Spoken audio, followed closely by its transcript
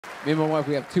Me and my wife,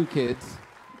 we have 2 kids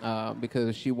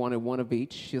because she wanted one of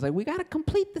each. She was like, we gotta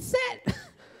complete the set.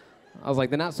 I was like,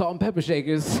 they're not salt and pepper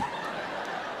shakers.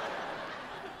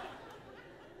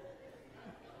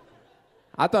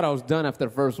 I thought I was done after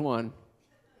the first one.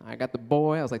 I got the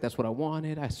boy, I was like, that's what I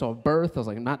wanted. I saw birth, I was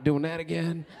like, I'm not doing that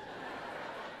again.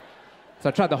 So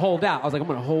I tried to hold out. I was like, I'm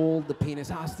gonna hold the penis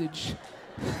hostage.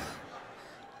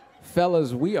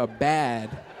 Fellas, we are bad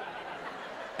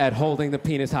at holding the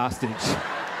penis hostage.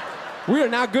 We are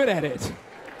not good at it.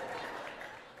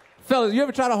 Fellas, you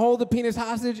ever try to hold the penis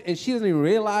hostage and she doesn't even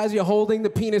realize you're holding the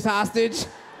penis hostage?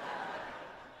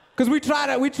 Because we try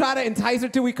to entice her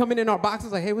till we come in our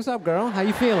boxes like, hey, what's up, girl? How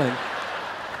you feeling?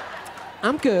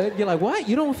 I'm good. You're like, what?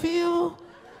 You don't feel?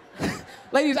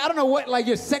 Ladies, I don't know what, like,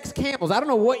 you're sex camels. I don't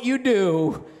know what you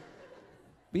do.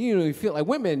 But you really feel like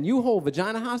women, you hold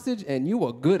vagina hostage and you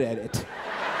are good at it.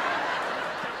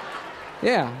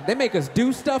 Yeah, they make us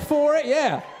do stuff for it.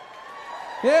 Yeah.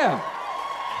 Yeah.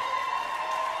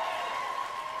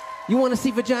 You want to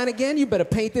see vagina again? You better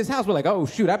paint this house. We're like, oh,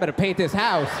 shoot, I better paint this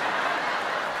house.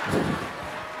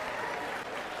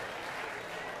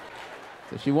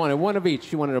 So she wanted one of each.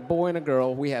 She wanted a boy and a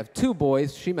girl. We have 2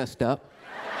 boys. She messed up.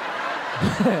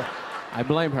 I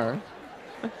blame her.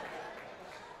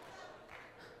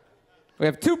 We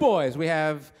have 2 boys. We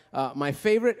have my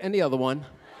favorite and the other one.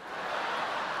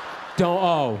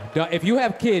 Don't, if you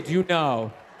have kids, you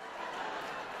know.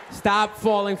 Stop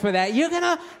falling for that. You're gonna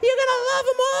love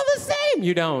them all the same.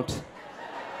 You don't.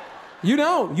 You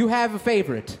don't. You have a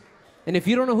favorite. And if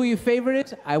you don't know who your favorite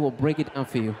is, I will break it down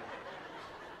for you.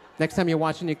 Next time you're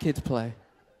watching your kids play,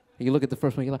 and you look at the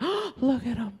first one, you're like, oh, look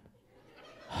at him.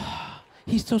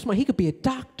 He's so smart. He could be a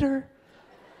doctor,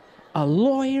 a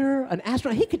lawyer, an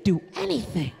astronaut. He could do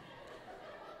anything.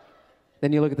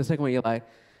 Then you look at the second one, you're like,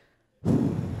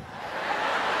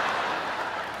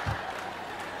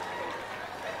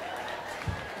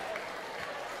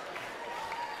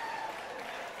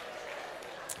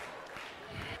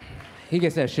 he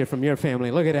gets that shit from your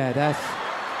family. Look at that.